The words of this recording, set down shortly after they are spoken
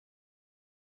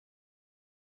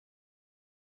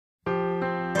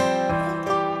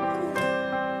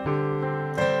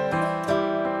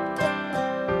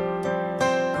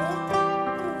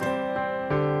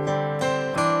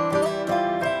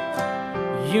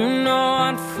you know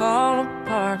I'd fall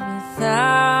apart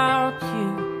without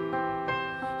you.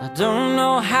 I don't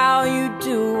know how you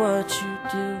do what you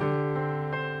do,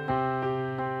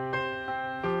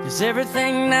 'cause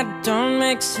everything that don't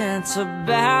make sense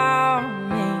about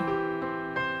me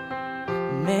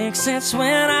makes sense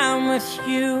when I'm with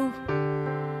you.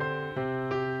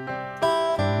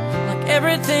 Like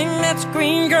everything that's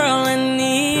green, girl, I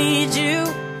need you,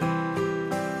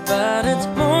 but it's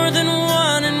more than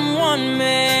one and one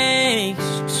makes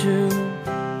two.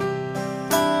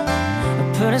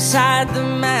 Put aside the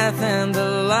math and the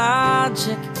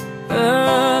logic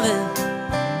of it.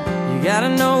 You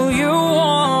gotta know you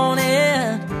want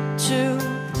it too,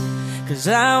 'cause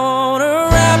I wanna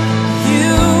wrap